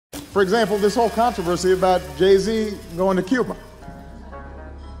For example, this whole controversy about Jay-Z going to Cuba.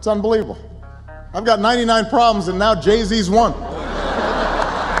 It's unbelievable. I've got 99 problems and now Jay-Z's one.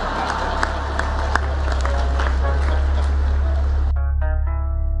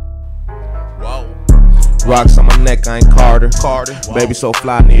 Rocks on my neck, I ain't Carter. Baby so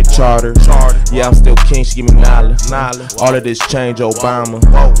fly, need a charter. Yeah, I'm still king, she give me Nala. All of this change, Obama.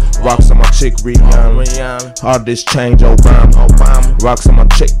 Rocks on my chick, Rihanna. All of this change, Obama. Rocks on my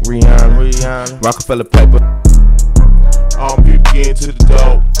chick, Rihanna. Rocafella paper. All people get into the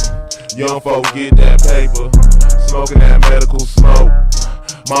dope. Young folk get that paper. Smoking that medical smoke.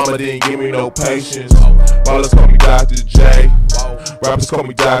 Mama didn't give me no patience. Ballers call me Dr. J. Rappers call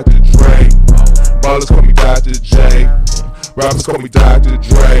me Dr. Dre. Ballers call me Dr. J. Rappers call me Dr.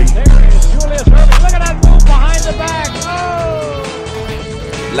 Dre. Julius Irving, look at that move behind the back. Oh!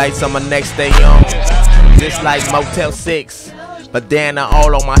 Lights on my neck stay on, just like Motel 6. Bandana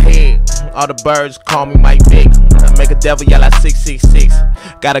all on my head. All the birds call me Mike Vick. I make a devil yell at 666.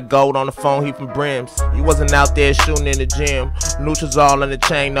 Got a gold on the phone, he from Brims. He wasn't out there shooting in the gym. Lucha's all on the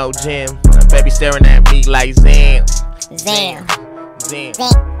chain, no gym. Baby staring at me like Zam.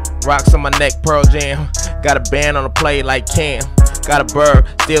 Rocks on my neck, Pearl Jam. Got a band on the play like Cam. Got a bird,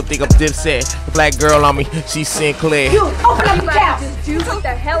 still think I'm Dipset. The black girl on me, she's Sinclair. You, open up your mouth. Do what the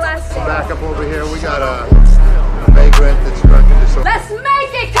hell I said. Back up over here, we got a vagrant that's directed to some... Let's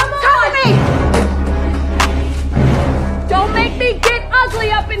make it, come on! Don't make me get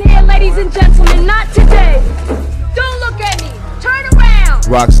ugly up in here, ladies and gentlemen. Not today. Don't look at me. Turn around.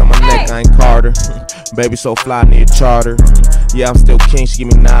 Rocks on my neck, I ain't Carter. Baby so fly, need a charter. Yeah, I'm still king, she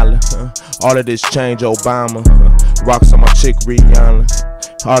give me Nala. All of this change, Obama. Rocks on my chick,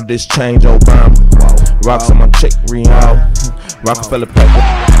 Rihanna. All of this change, Obama. Rocks on my chick, Rihanna. Rocafella paper.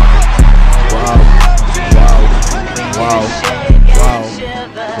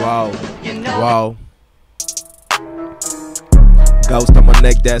 Wow. Ghost on my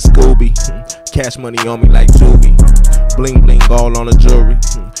neck, that's Scooby. Cash money on me like Juvie. Bling bling all on the jewelry.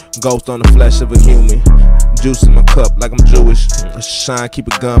 Ghost on the flesh of a human. Juice in my cup like I'm Jewish. Shine, keep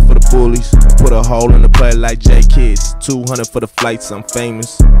a gun for the bullies. Put a hole in the play like J Kids. 200 for the flights, I'm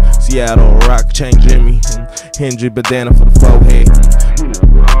famous. Seattle, rock, chain Jimi. Hendrix, bandana for the forehead. You know,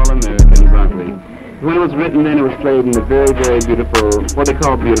 we're all Americans, aren't we? When it was written then, it was played in a very, very beautiful, what they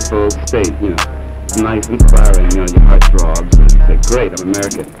call beautiful state, you know. It's nice, inspiring, you know, your heart throbs, and you say, great, I'm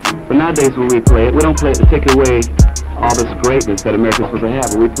American. But nowadays when we play it, we don't play it to take away all this greatness that America's supposed to have,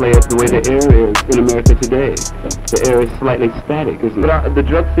 but we play it the way the air is in America today. The air is slightly static, isn't it? But the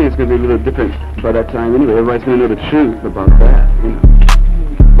drug scene is going to be a little different by that time anyway. Everybody's going to know the truth about that, you know.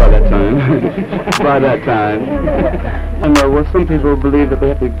 By that time. By that time. And well, some people believe that they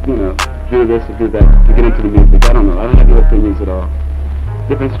have to, you know, do this or do that to get into the music. I don't know. I don't have any opinions at all.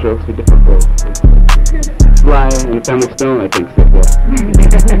 Different strokes for different folks. Sly and the Family Stone, I think, said that.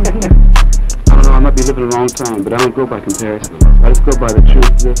 I don't know, I might be living a long time, but I don't go by comparisons. I just go by the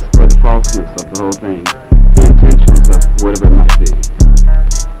truthness or the falseness of the whole thing, the intentions of whatever it might be.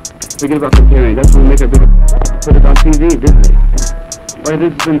 Forget about comparing. That's when we make a big put it on TV, didn't they? Well,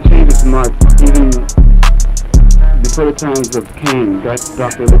 there's been changes, Mark, even before the times of King,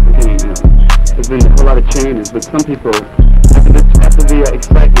 Dr. Luther King, you know. There's been a whole lot of changes, but some people, after the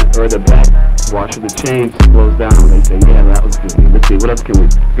excitement or the backwash of the change slows down, they say, yeah, that was good. Let's see, what else can we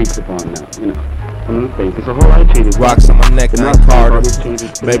feast upon now, you know? Some of the things. There's a whole lot of changes. Rocks on my neck, I ain't Carter.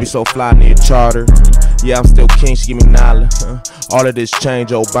 Baby so fly, need a charter. Yeah, I'm still king, she give me Nala. All of this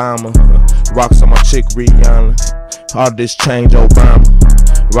change, Obama. Rocks on my chick, Rihanna. All of this change, Obama.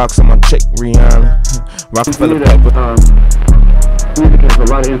 Rocks on my chick, Rihanna. Rocafella paper. Music has a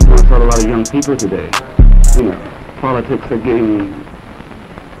lot of influence on a lot of young people today. You know, politics are getting,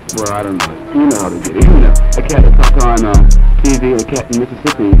 well, I don't know. You know how to get it. You know, a cat that talks on TV, a cat in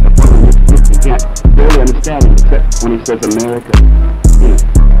Mississippi, a farmer in Mississippi, can't barely understand him except when he says America. You know,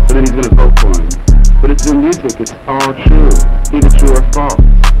 so then he's going to vote for him. But it's in music, it's all true, either true or false,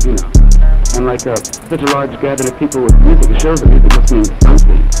 you know. And like such a large gathering of people with music, it shows that music must mean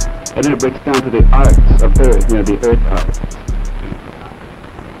something. And then it breaks down to the arts of earth, you know, the earth arts.